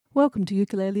Welcome to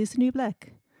Ukulele is the New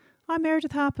Black. I'm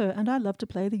Meredith Harper and I love to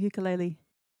play the ukulele.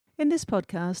 In this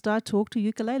podcast, I talk to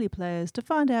ukulele players to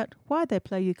find out why they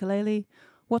play ukulele,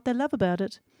 what they love about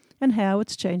it, and how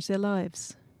it's changed their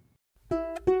lives.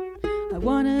 I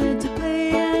wanted to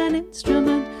play an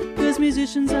instrument because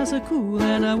musicians are so cool,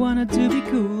 and I wanted to be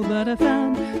cool, but I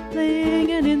found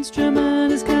playing an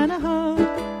instrument is kinda hard.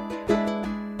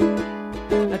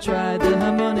 I tried the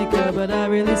harmonica, but I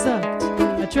really sucked.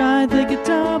 I tried the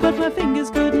guitar, but my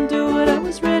fingers couldn't do it. I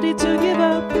was ready to give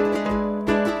up.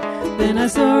 Then I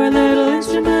saw a little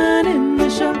instrument in the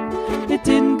shop. It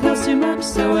didn't cost too much,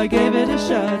 so I gave it a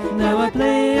shot. Now I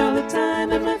play all the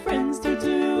time, and my friends do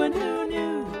too, and who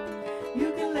knew?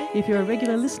 Ukulele. If you're a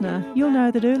regular listener, you'll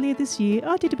know that earlier this year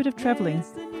I did a bit of travelling,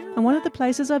 and one of the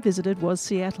places I visited was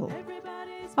Seattle.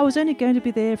 I was only going to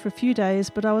be there for a few days,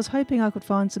 but I was hoping I could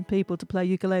find some people to play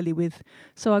ukulele with,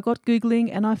 so I got Googling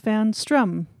and I found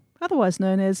Strum, otherwise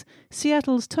known as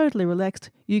Seattle's Totally Relaxed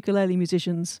Ukulele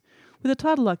Musicians. With a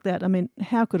title like that,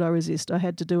 how could I resist? I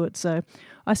had to do it, so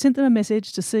I sent them a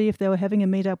message to see if they were having a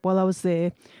meet-up while I was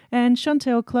there, and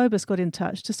Chantel Klobus got in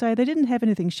touch to say they didn't have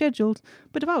anything scheduled,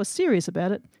 but if I was serious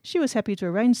about it, she was happy to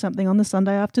arrange something on the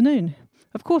Sunday afternoon.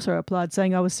 Of course I replied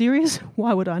saying I was serious,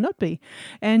 why would I not be?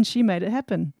 And she made it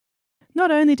happen. Not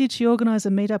only did she organise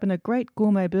a meet-up in a great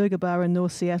gourmet burger bar in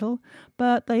North Seattle,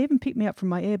 but they even picked me up from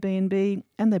my Airbnb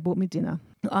and they bought me dinner.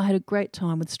 I had a great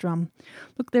time with Strum.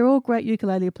 Look, they're all great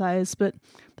ukulele players, but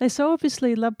they so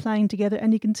obviously love playing together,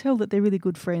 and you can tell that they're really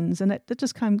good friends, and that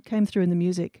just came through in the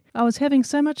music. I was having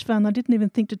so much fun I didn't even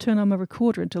think to turn on my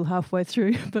recorder until halfway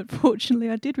through, but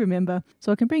fortunately I did remember.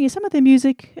 So I can bring you some of their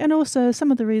music and also some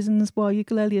of the reasons why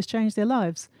ukulele has changed their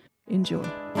lives. Enjoy.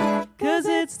 'Cause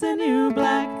it's the new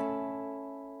black.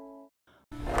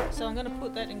 So I'm going to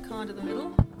put that in kind of the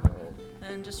middle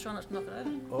and just try not to knock it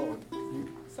over.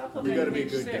 You got to be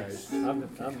good, guys.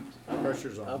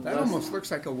 Pressure's on. That almost looks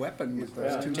like a weapon with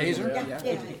those two. Taser?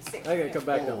 Yeah. I gotta come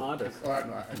back to haunt us. Oh, I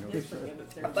know.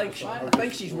 I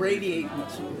think she's radiating.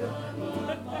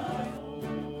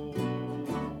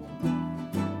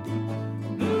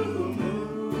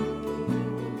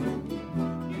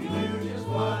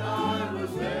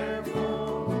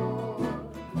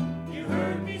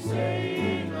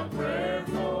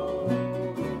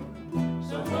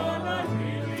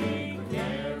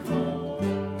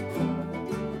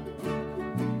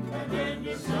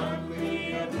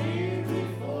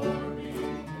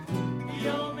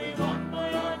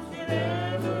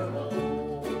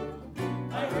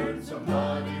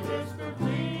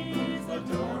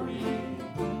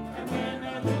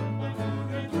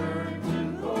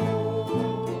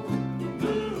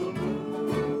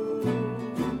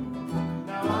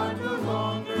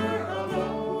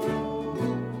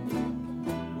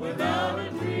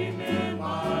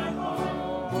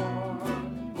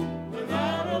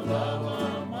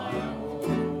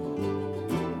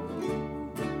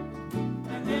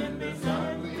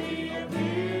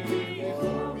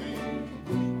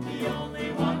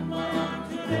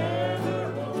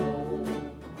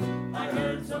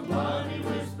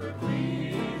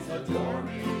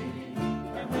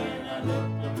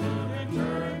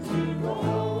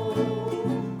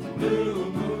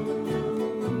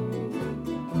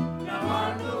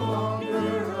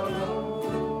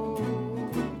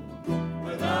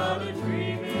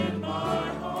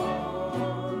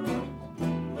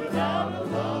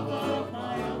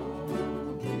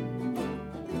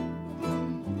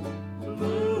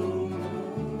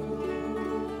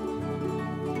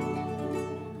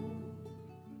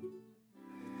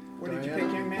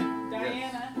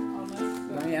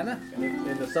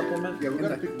 In the supplement? Yeah, we're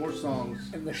going to pick more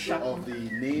songs In the of the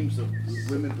names of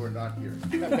women who are not here.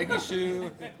 Peggy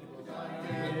Sue.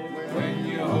 When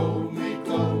you hold me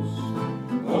close,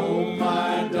 oh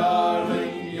my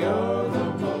darling, you're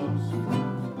the most.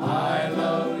 I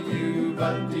love you,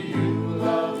 but do you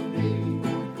love me?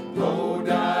 Oh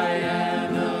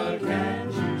Diana,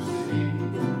 can't you see?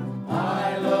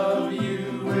 I love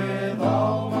you with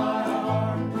all my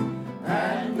heart,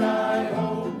 and I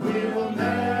hope we'll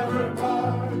never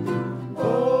part.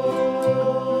 Oh,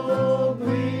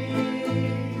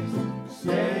 please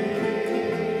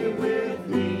stay with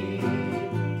me.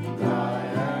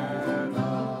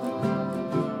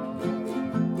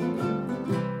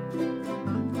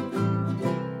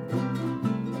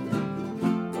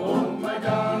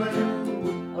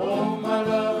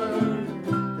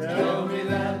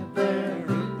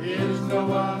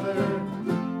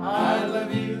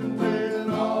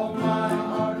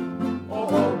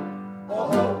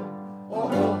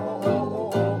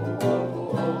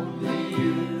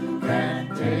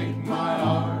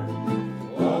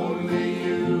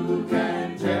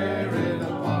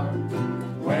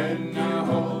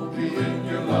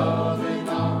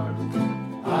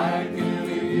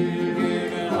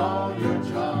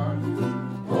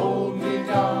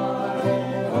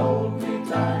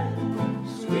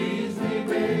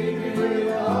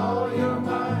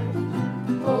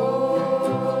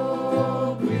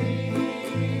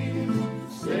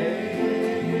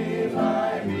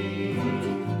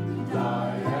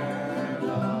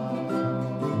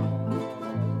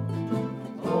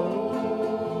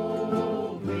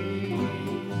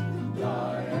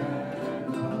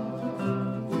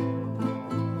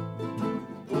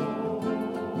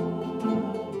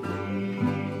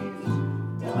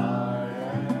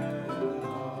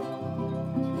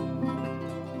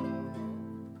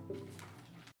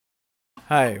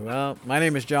 Hi, well, my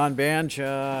name is John Bange.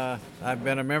 I've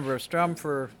been a member of Strum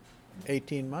for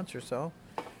 18 months or so,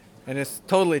 and it's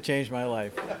totally changed my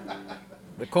life.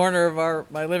 The corner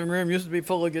of my living room used to be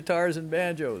full of guitars and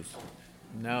banjos.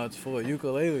 Now it's full of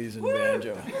ukuleles and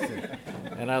banjos.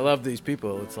 And I love these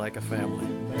people. It's like a family.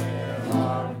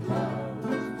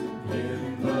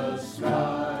 In the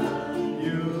sky,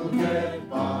 you'll get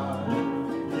by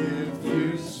if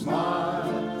you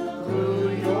smile through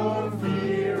your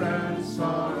fear and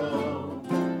sorrow.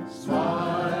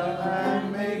 Smile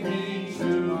and maybe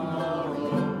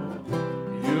tomorrow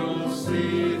you'll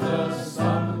see the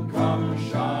sun come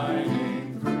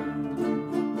shining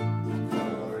through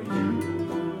for you.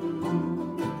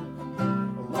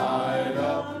 Light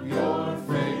up your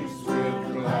face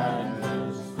with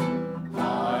gladness.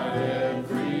 Hide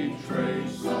every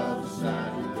trace of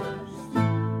sadness,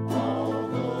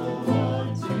 although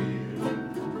one tear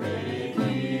may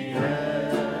be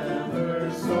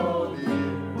ever so dear.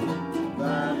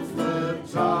 That's the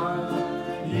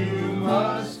time you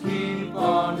must keep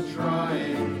on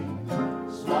trying.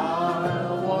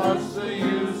 Smile, what's the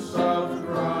use of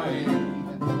crying?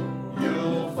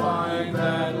 You'll find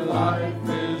that life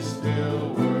is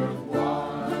still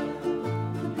worthwhile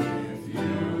if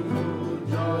you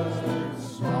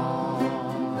just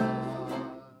smile.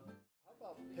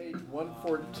 Page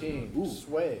 114,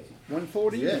 Sway.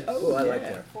 140? Yes. Oh, I like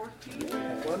that.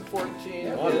 114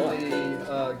 in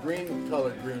the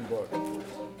green-colored green book.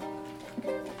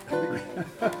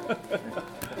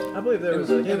 I believe there was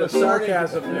a hint of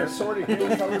sarcasm there. Sorting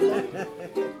green-colored book.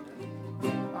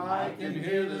 I can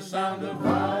hear the sound of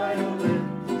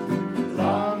violin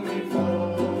long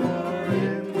before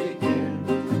it begins.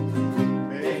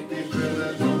 Make me feel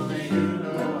as only you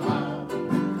know how.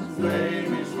 Sway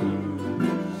me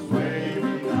smooth, sway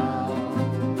me now.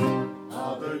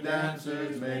 Other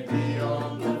dancers may be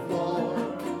on the floor,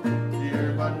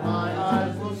 dear, but my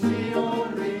eyes will see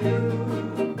only you.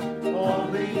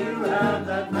 Only you have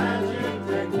that magic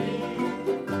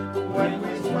technique. When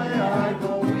we sway, I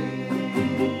go weak.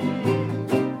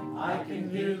 I can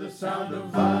hear the sound of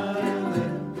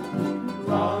violin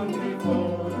long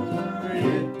before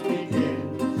it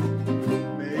begins.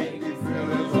 Make me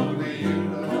feel as only you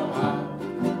know how.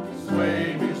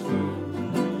 Sway me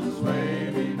smooth, sway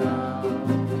me now.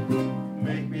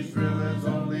 Make me thrill as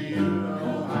only you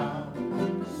know how.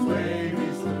 Sway me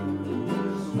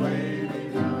smooth, sway me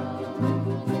now.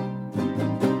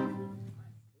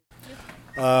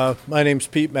 My name's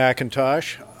Pete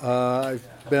McIntosh. I've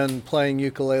been playing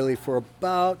ukulele for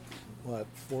about,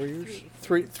 4 years?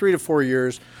 3 to 4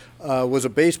 years. Was a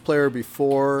bass player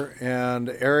before, and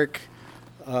Eric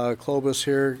Klobus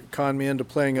here conned me into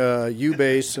playing a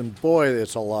U-bass, and boy,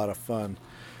 it's a lot of fun.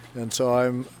 And so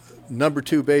I'm number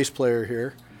 2 bass player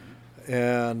here.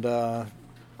 And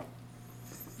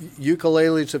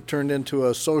ukuleles have turned into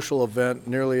a social event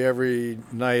nearly every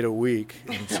night a week.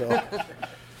 And so,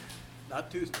 Not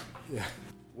Tuesday. yeah.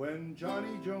 When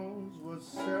Johnny Jones was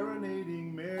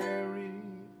serenading Mary,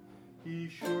 he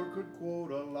sure could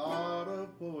quote a lot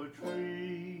of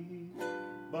poetry,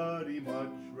 but he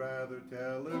much rather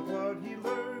tell her what he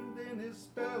learned in his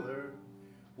speller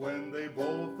when they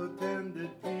both attended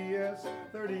PS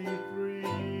 33.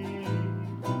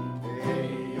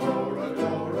 Hey, you're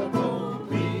adorable,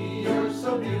 B, you're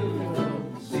so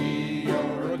beautiful, C,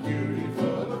 you're a cutie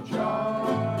full of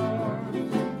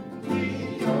charms, D,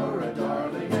 you're a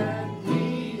darling, and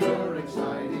E, you're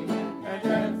exciting, and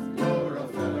F, you're a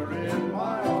feather in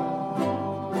my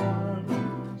arm.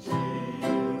 G,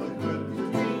 you look good to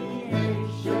me,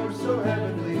 H, you're so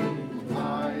heavenly, I,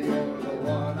 you're the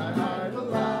one I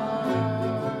idolize,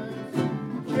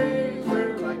 J,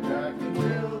 we're like Jack and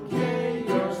Jill, K,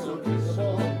 you're so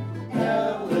kissable,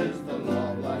 L is the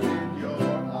love light in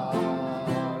your eyes,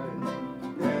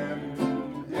 M,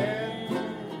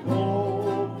 N, O,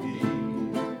 P,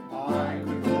 I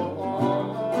could go on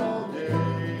all day,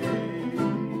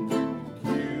 Q,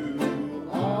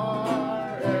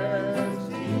 R, S,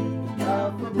 T,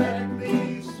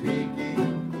 alphabetically speaking,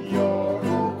 you're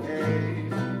okay,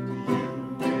 you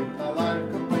make my life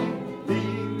complete, D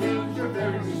means you're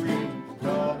very sweet,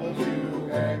 W,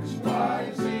 X,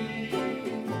 Y, Z,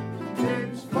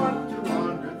 it's fun to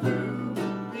wander through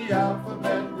the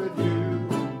alphabet with you,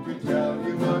 to tell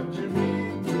you what you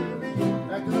mean to me.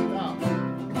 Back to the top.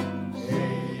 A,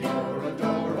 you're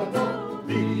adorable, B,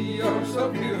 you're so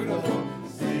beautiful,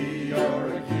 C, you're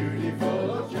a cutie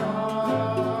full of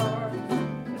charm,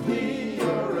 D,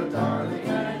 you're a darling,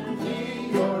 and E,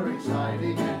 you're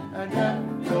exciting, and F,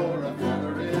 you're a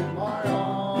feather in my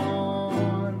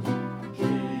arm. G,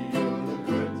 you look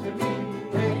good to me,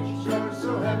 H, you're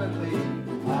so heavenly,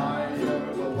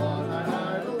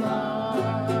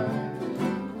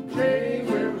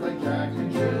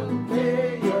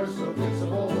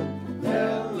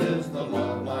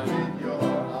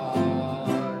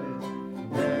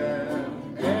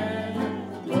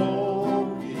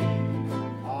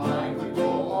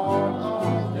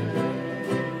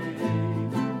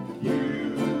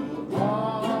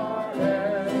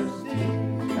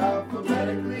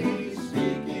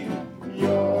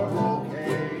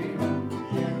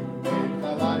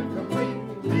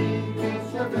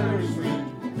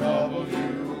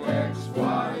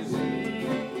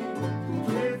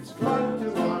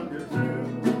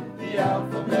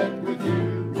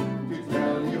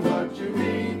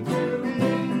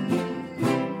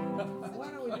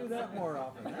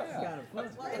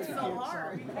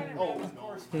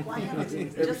 Just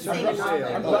sing Every along.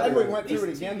 sale. I'm glad we went through it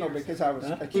again though, because I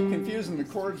keep confusing the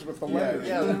chords with the letters.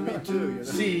 Yeah, me too. You know.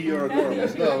 See, you're adorable.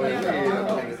 No,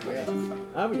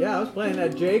 I was playing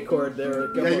that J chord there a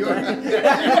couple you of times.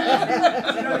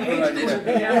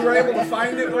 You were able to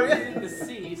find it, were you? The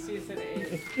C, C is an A.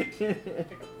 Pick up the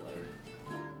letter.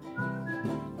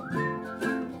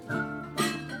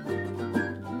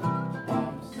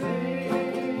 I'm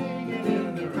singing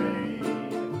in the rain,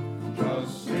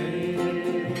 just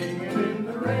singing in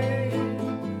the rain.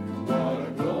 What a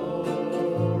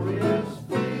glorious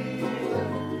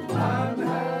feeling! I'm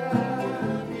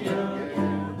happy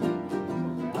again.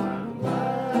 I'm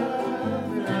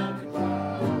laughing out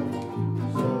loud,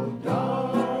 so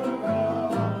dark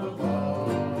up above.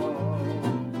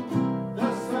 The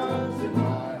sun's in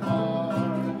my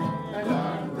heart, and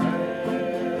I'm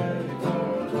ready for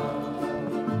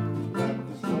love. Let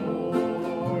the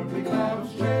stormy clouds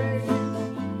chase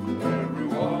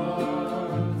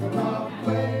everyone from our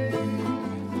place.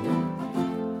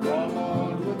 Come on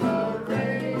with the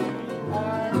rain, I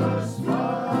must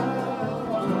smile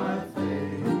on my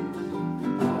face.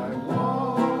 I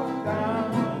walk down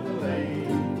the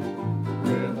lane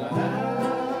with a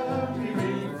happy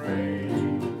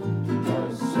refrain,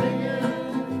 just singing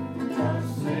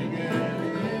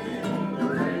in the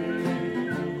rain.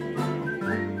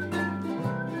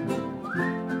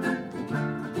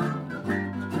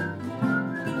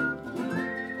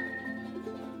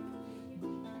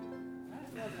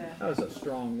 That was a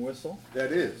strong whistle.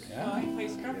 That is. Oh, he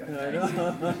plays trumpet. I know.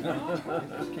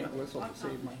 I just can't whistle to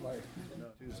save my life.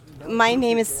 My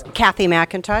name is Kathy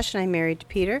McIntosh, and I'm married to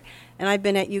Peter, and I've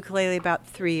been at ukulele about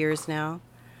 3 years now.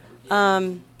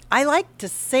 I like to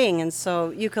sing, and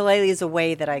so ukulele is a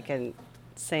way that I can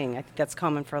sing. I think that's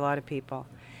common for a lot of people.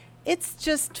 It's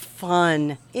just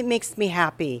fun. It makes me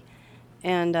happy,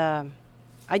 and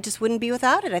I just wouldn't be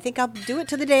without it. I think I'll do it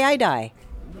to the day I die.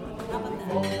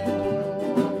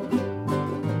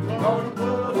 Gonna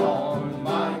put on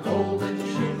my golden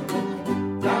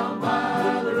shoes down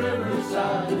by the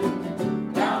riverside,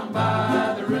 down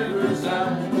by the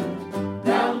riverside,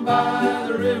 down by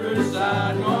the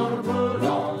riverside. Gonna put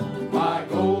on my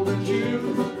golden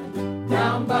shoes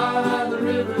down by the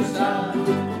riverside.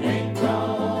 Ain't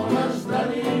gonna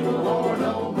study war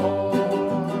no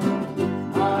more.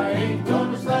 I ain't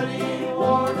gonna study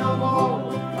war no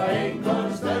more. I ain't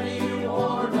gonna study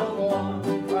war no more.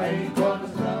 I ain't gonna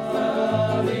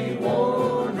study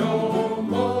war no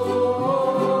more.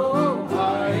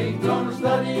 I ain't gonna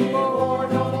study war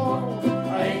no more.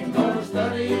 I ain't gonna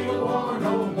study war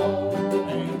no more.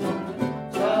 Ain't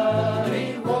gonna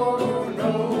study war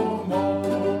no more.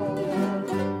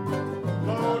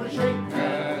 Gonna shake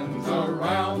hands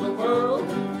around the world,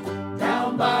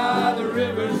 down by the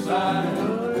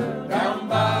riverside, down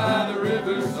by the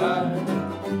riverside,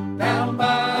 down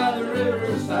by the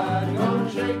riverside. Gonna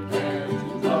shake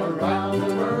hands around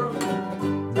the world,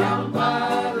 down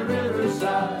by the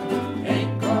riverside.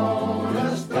 Ain't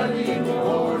gonna study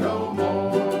war no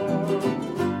more.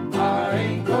 I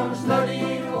ain't gonna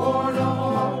study war no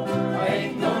more. I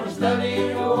ain't gonna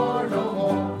study war no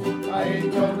more. I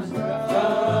ain't gonna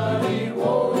study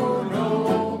war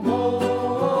no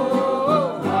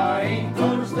more. I ain't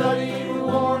gonna study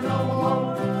war no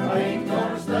more. I ain't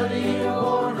gonna study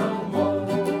war no more.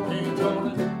 Ain't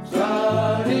gonna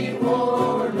study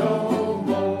war no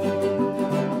more.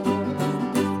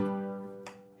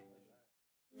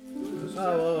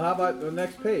 Oh, well, how about the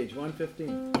next page,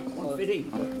 115?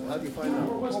 How do you find out?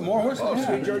 Oh, more whistles.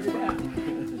 Sweet Georgia Cat.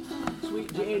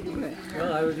 Sweet Georgia Cat.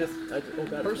 Well, I was just, oh,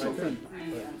 God, Personal my friend.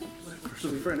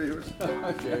 Personal friend of yours?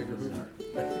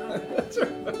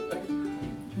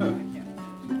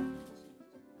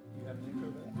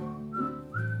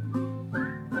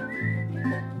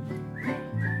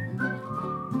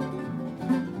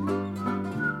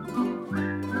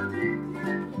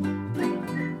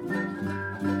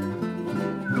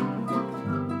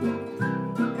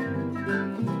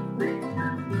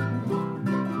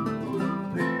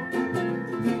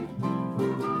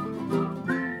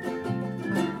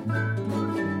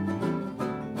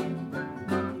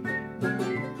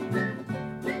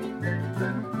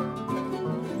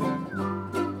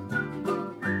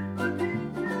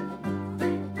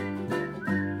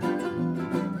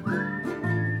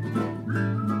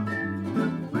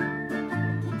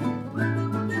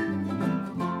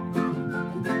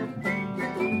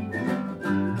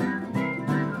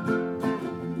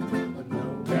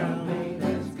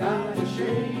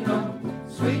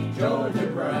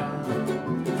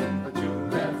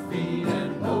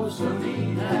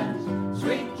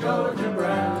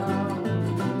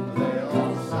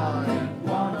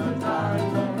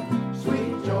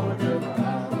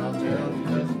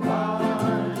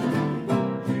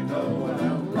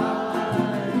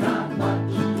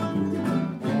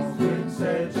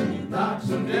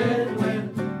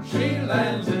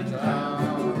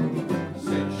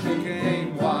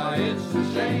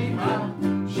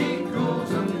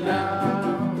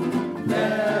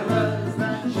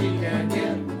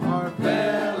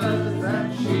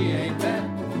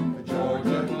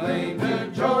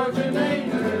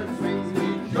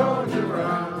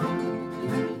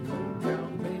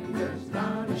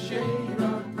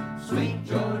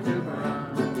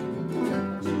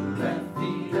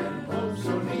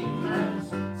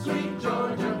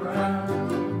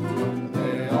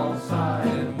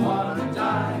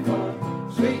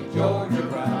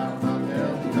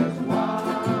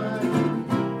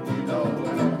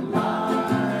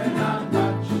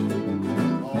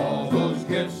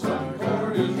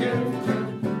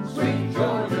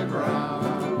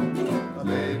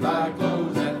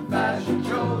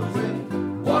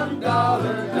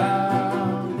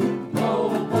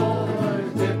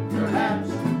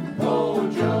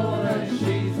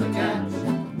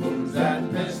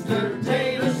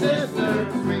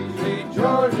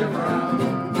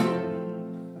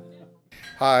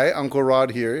 Hi, Uncle Rod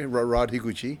here, Rod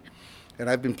Higuchi, and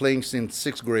I've been playing since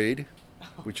 6th grade,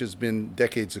 which has been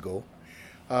decades ago.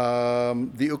 The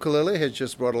ukulele has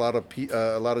just brought a lot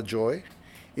of joy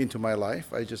into my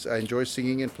life. I enjoy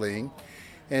singing and playing,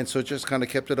 and so just kind of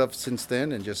kept it up since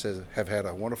then, and just have had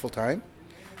a wonderful time.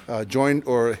 Joined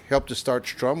or helped to start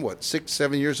Strum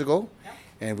 6-7 years ago,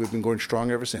 and we've been going strong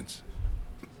ever since.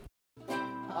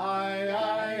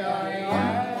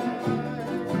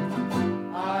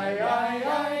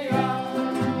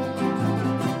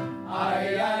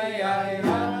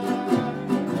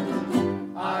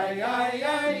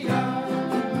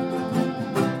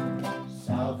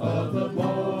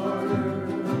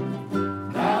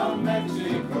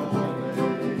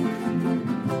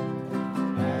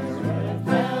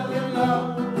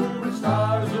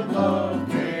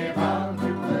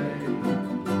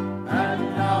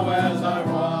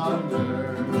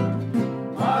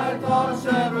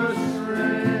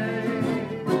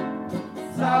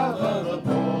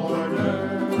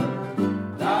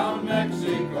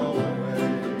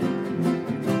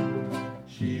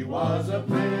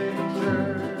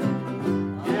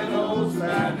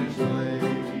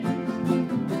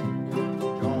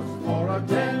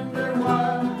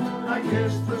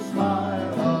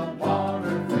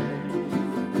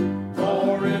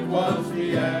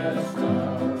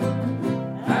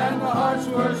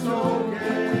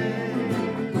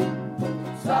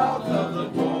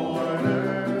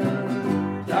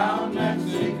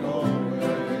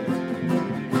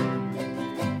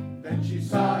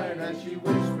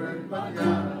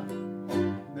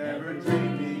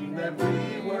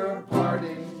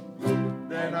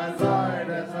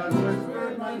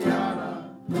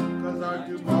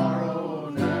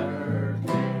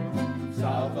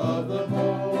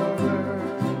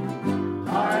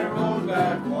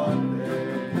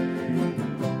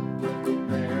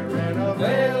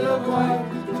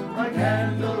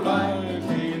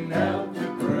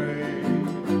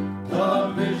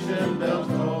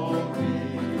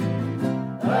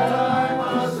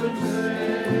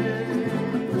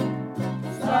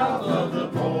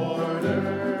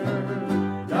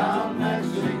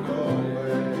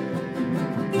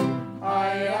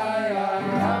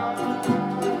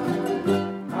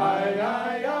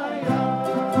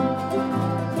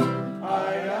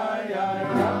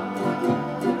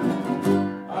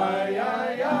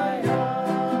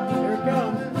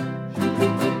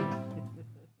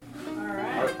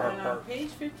 Page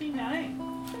 59.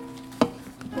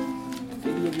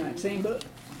 Maybe in that same book.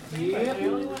 Yep. I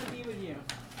only want to be with you.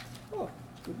 Oh,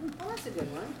 that's a good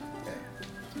one.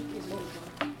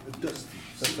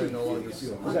 Since I no longer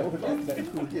feel Is that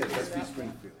what yeah, that's the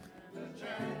Springfield.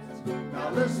 Now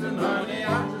listen, honey,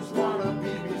 I just want to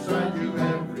be beside you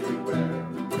everywhere.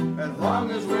 As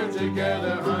long as we're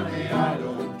together, honey, I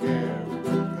don't care.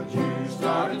 But you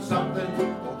started something,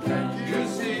 oh, can't you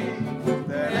see?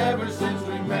 That ever since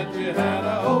we met, you had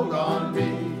a hold on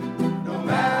me. No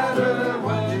matter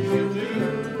what you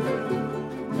do,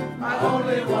 I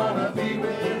only want to be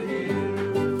with you.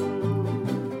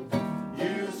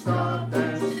 You stopped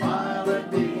and smiled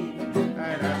at me and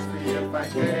asked me if I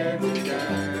cared to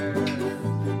dance.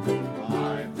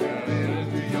 I fell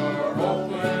into your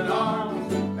open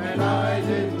arms and I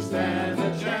didn't stand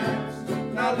a chance.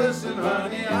 Now listen,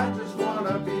 honey, I just want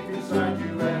to be beside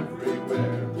you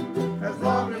everywhere. As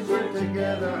long as we're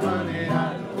together, honey,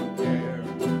 I don't care.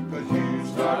 'Cause you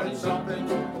started something,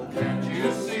 oh, can't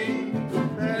you see?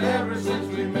 That ever since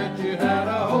we met, you had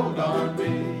a hold on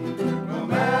me. No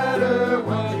matter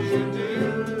what you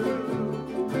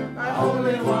do, I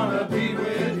only want to be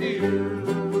with you.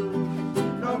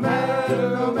 No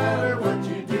matter what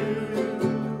you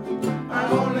do, I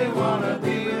only want to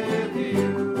be with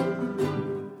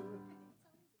you.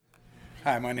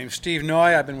 Hi, my name's Steve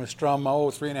Noy. I've been with Strum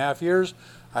 3.5 years.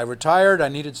 I retired. I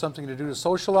needed something to do to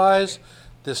socialize.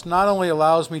 This not only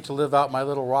allows me to live out my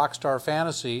little rock star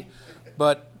fantasy,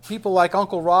 but people like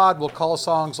Uncle Rod will call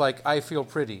songs like I Feel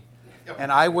Pretty.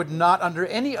 And I would not, under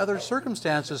any other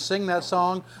circumstances, sing that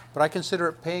song, but I consider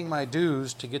it paying my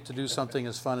dues to get to do something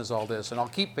as fun as all this. And I'll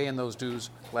keep paying those dues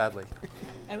gladly.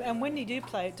 And when you do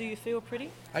play it, do you feel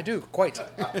pretty? I do, quite.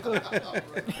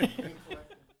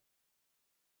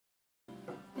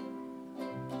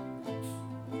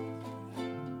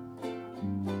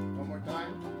 One more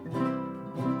time.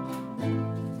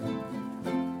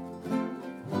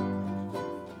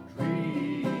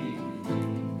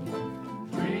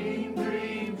 Dream,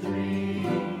 dream, dream,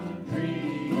 dream,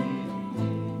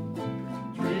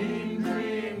 dream,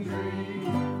 dream,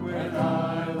 dream, when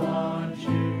I want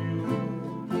you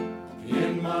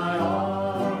in my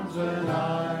arms and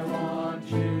I want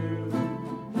you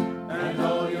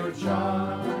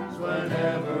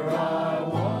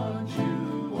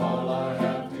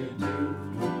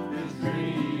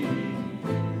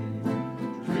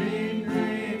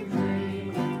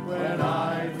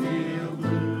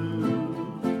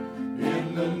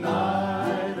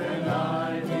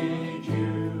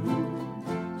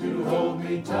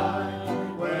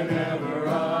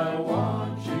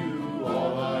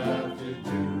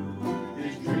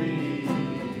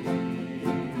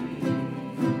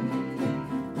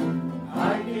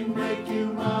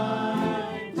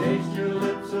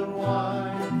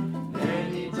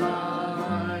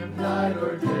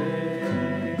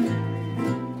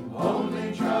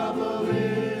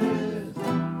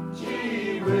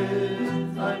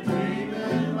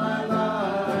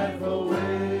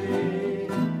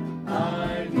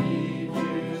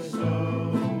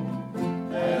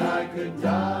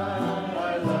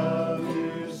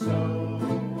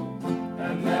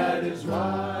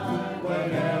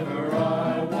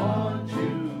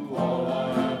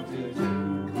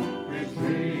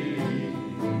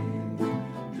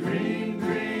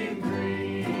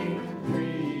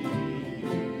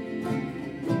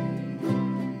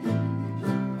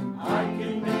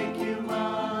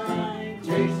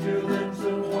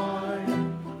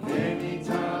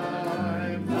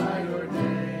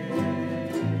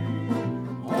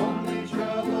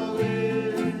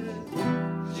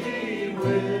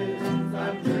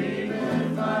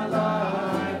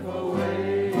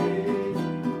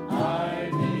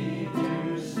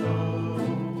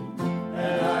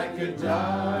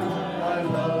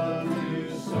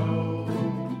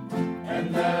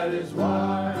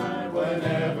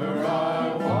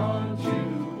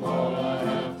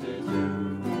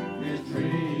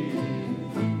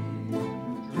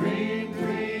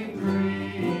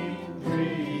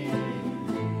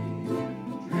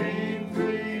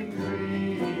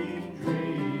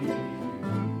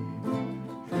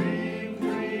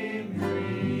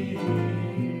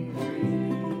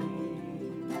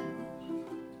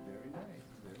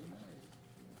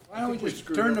just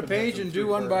turn the page and do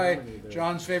one by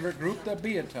John's favorite group, the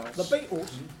Beatles. The Beatles.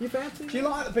 You fancy? Do you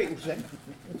like the Beatles then?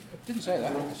 Didn't say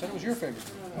that. I said it was your favorite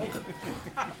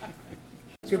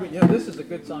group. Yeah, this is a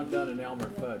good song done in Elmer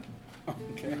Fudd.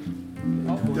 Okay.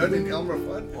 Done in Elmer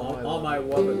Fudd? All my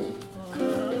wubbins.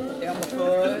 Elmer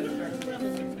Fudd.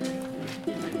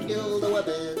 Kill the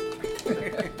weapon.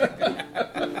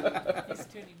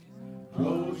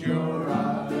 Close your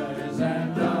eyes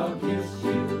and I'll kiss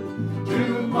you.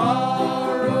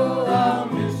 Tomorrow I'll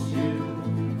miss you.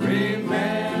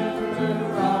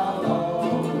 Remember I'll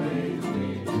always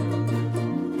be.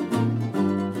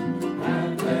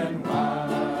 And then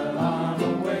while I'm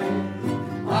away,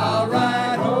 I'll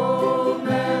ride home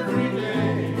every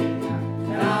day.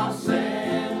 And I'll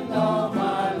send all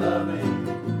my loving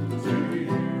to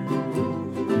you.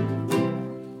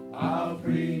 I'll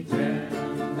pretend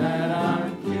that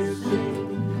I'm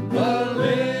kissing the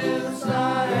lips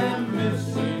I am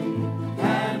missing,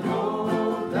 and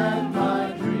hope that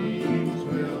my dreams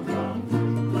will come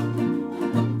true.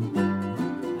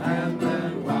 And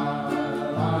then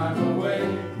while I'm away,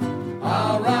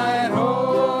 I'll ride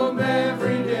home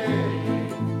every day,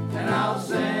 and I'll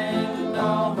send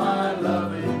all my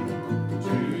loving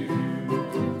to you.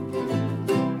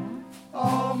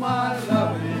 All my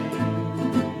loving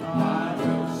I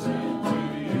will send to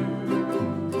you.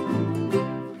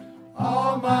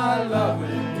 All my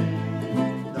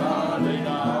loving, darling,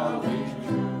 always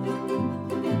true.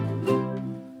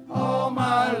 All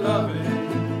my loving,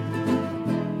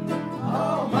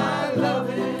 all my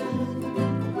loving,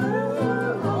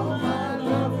 all my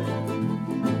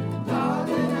loving,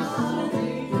 darling,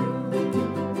 always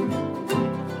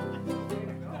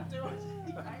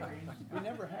We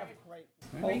never have quite.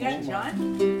 We got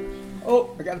John?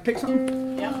 Oh, I gotta pick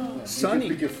something. Yeah. Sunny.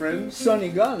 Pick your friends. Sunny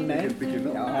gun, man. You can pick your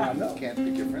no. I know. You can't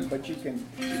pick your friends. But you can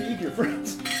feed your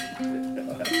friends.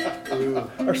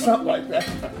 Or something like that.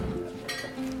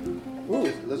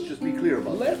 Ooh, Let's just be clear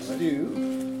about let's that.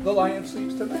 do The Lion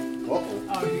Sleeps Tonight. Uh-oh.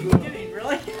 Oh, are you kidding?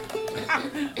 Really?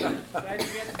 Glad you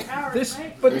got the power This,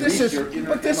 tonight. but this Release is, your inner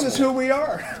but this is animal. who we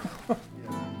are.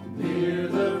 Near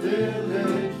the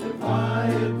village, the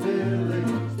quiet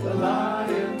village, the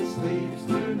lion sleeps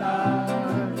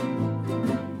tonight.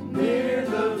 Near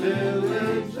the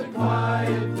village, the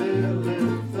quiet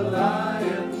village, the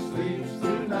lion sleeps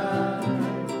tonight.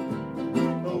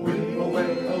 A whim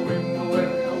away, a whim away,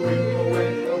 a whim away,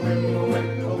 a whim away,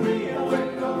 a whim away,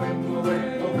 a whim away,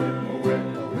 a whim away,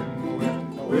 a whim away,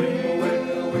 a whim away,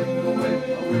 a whim away,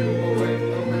 a whim away,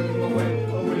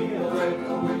 a whim away, a whim away,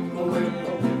 a whim away,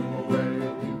 a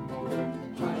whim away.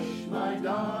 Hush, my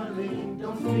darling,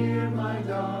 don't fear, my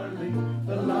darling,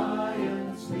 the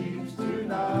lion sleeps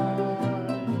tonight.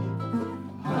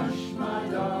 Hush, my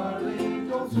darling,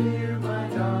 don't fear, my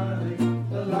darling,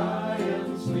 the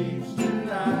lion sleeps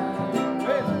tonight.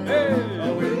 Hey, hey!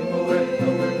 A whim away, a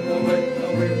whim away, a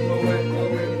whim away, a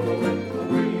whim away,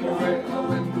 a whim away, a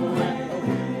whim away, a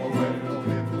whim away, a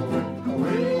whim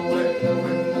away, a whim away, a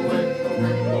whim away, a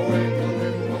whim away, a whim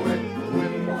away, a whim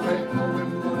away, a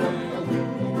whim away, a whim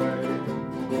away.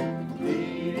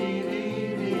 Dee dee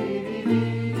dee dee dee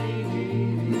dee dee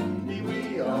dee, we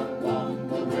are on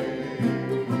the way.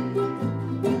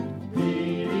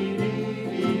 Dee dee dee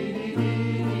dee dee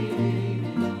dee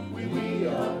dee, we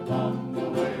are on the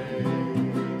way.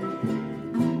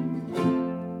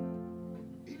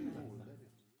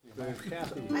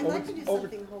 I'd like to do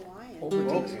something Hawaiian.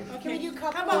 Can we do How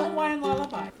about Kapua? Hawaiian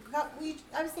lullaby?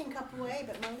 I was saying Kapu'e,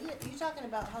 but Malia, you talking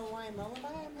about Hawaiian lullaby?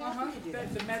 I'm happy to do that.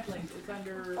 It's a medley. It's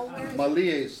under Oh, where is it?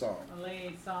 Malie's song.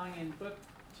 Malay song in book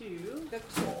 2.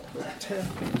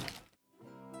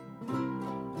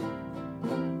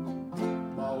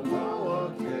 Maua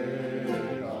ke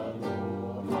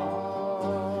aloha,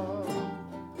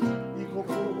 I ko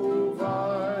pu'u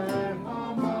vai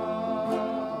hamama,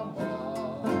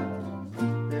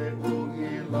 e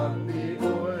u'i lani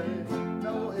oe,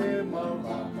 nau e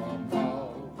malama mau,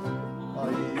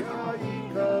 aia I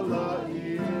ka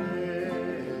la'i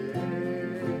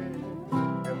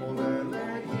e molele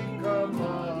I ka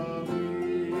mali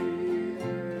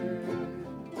e.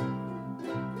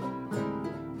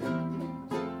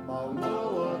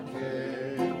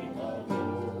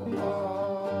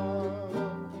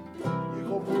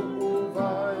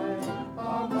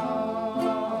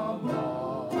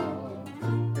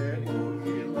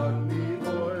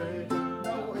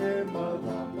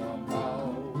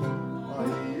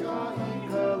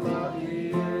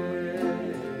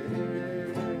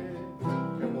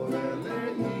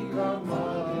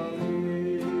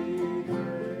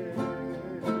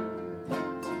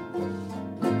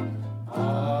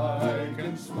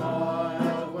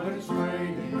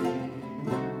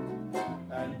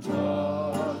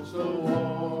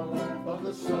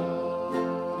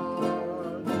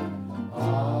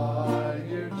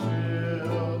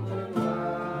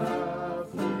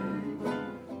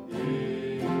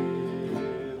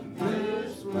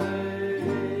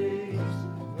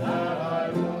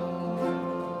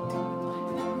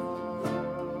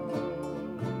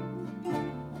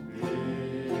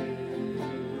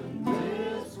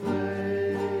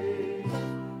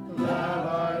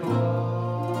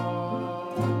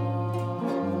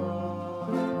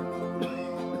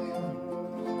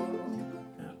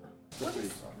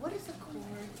 What is the chord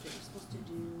that you're supposed to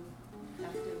do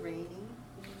after raining?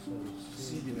 But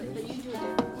you do a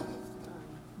different one.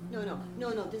 No,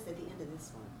 this at the end of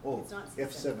this one. Oh, It's not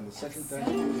F7. The second F7.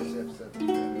 time you do is F7.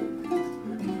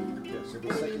 Yes, so the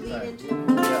And second you lead time. into Yeah.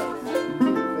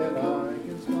 That I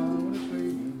can smile when it's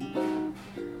raining.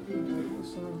 The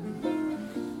sun.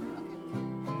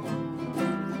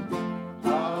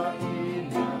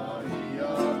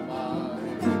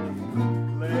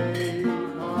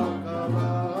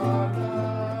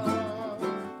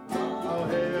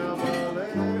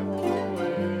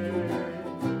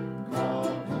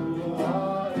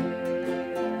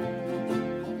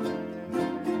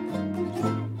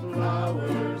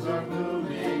 Flowers are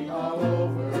blooming all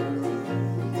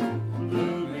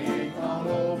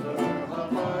over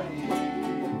Hawaii.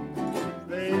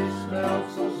 They smell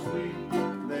so sweet,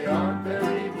 they aren't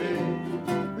very big,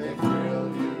 they thrill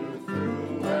you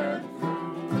through and through.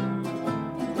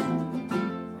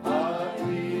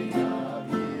 Aina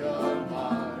ia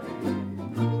mai,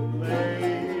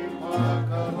 lei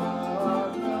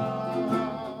pakalana,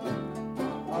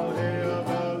 ahea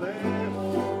vale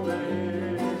oe,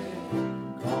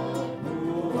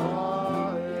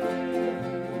 kapuae,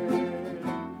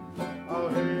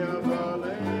 ahea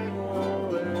vale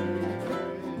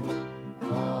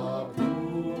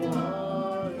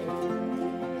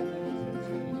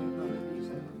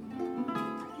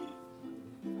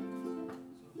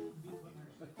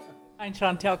I'm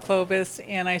Chantel Clovis,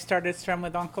 and I started strum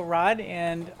with Uncle Rod,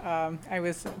 and I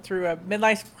was through a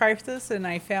midlife crisis, and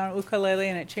I found ukulele,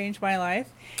 and it changed my life.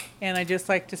 And I just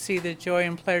like to see the joy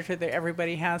and pleasure that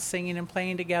everybody has singing and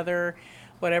playing together,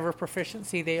 whatever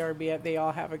proficiency they are, be it, they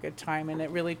all have a good time, and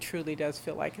it really truly does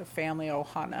feel like a family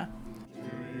ohana.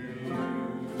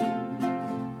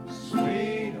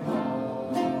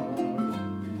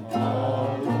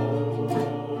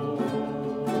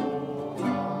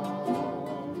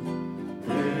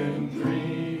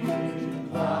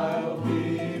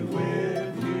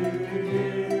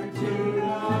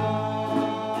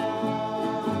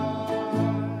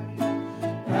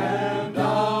 And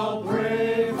I'll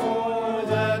pray for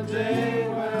that day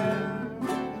when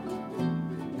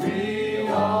we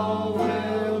all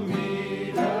will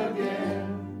meet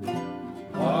again.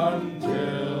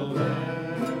 Until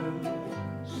then,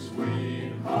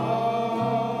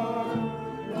 sweetheart,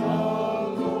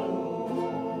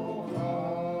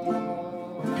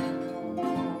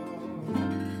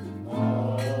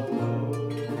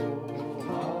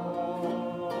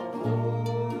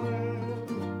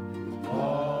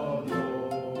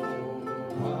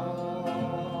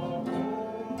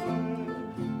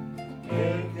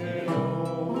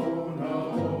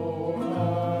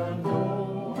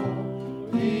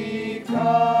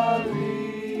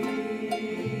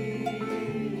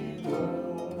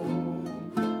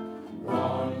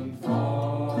 one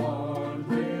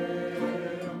fond embrace,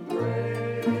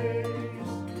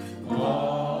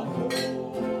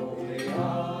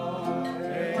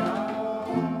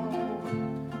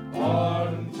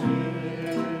 until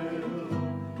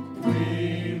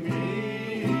we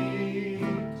meet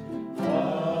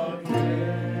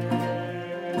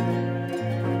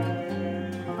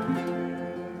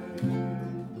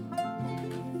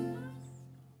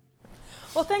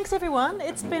Well, thanks everyone.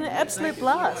 It's been an absolute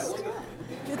blast.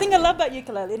 The thing I love about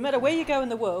ukulele, no matter where you go in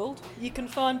the world, you can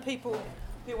find people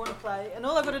who want to play, and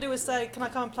all I've got to do is say, "Can I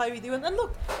come and play with you?" And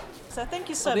look, so thank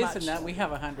you so Well, much. this and that, we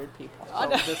have 100 people. I So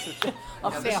know. this is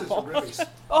a sample.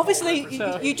 Obviously,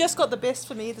 So- you just got the best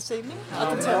for me this evening. I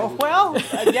can Oh, tell. no. Well,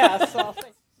 yes. I'll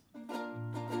think.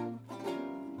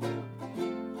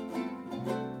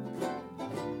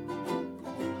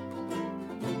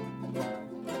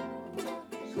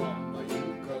 Strum the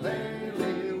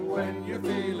ukulele when you're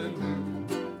feeling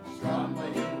blue. Strum the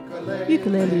ukulele.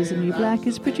 Ukulele is a New Black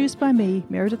is produced by me,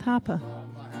 Meredith Harper.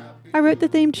 I wrote the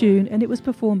theme tune and it was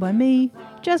performed by me,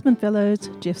 Jasmine Fellows,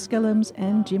 Jeff Skellums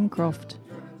and Jim Croft.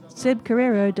 Seb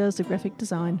Carrero does the graphic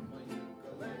design.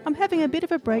 I'm having a bit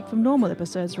of a break from normal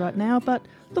episodes right now, but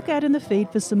look out in the feed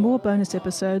for some more bonus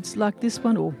episodes like this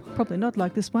one, or probably not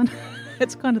like this one.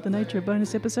 It's kind of the nature of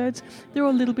bonus episodes. They're all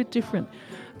a little bit different.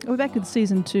 I'll be back with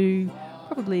season 2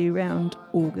 probably around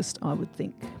August, I would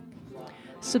think.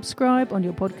 Subscribe on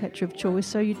your podcatcher of choice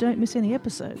so you don't miss any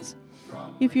episodes.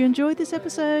 If you enjoyed this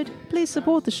episode, please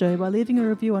support the show by leaving a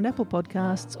review on Apple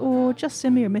Podcasts or just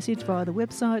send me a message via the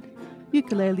website,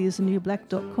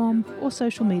 ukuleleistheNewBlack.com, or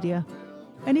social media.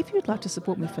 And if you'd like to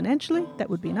support me financially, that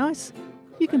would be nice.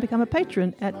 You can become a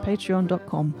patron at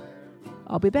patreon.com.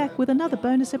 I'll be back with another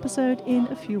bonus episode in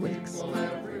a few weeks. Strum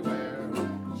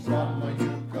a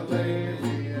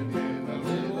ukulele and in a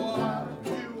little while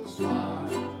you'll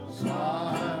smile, smile.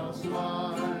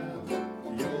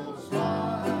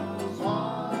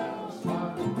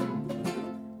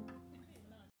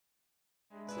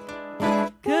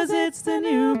 just a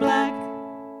new black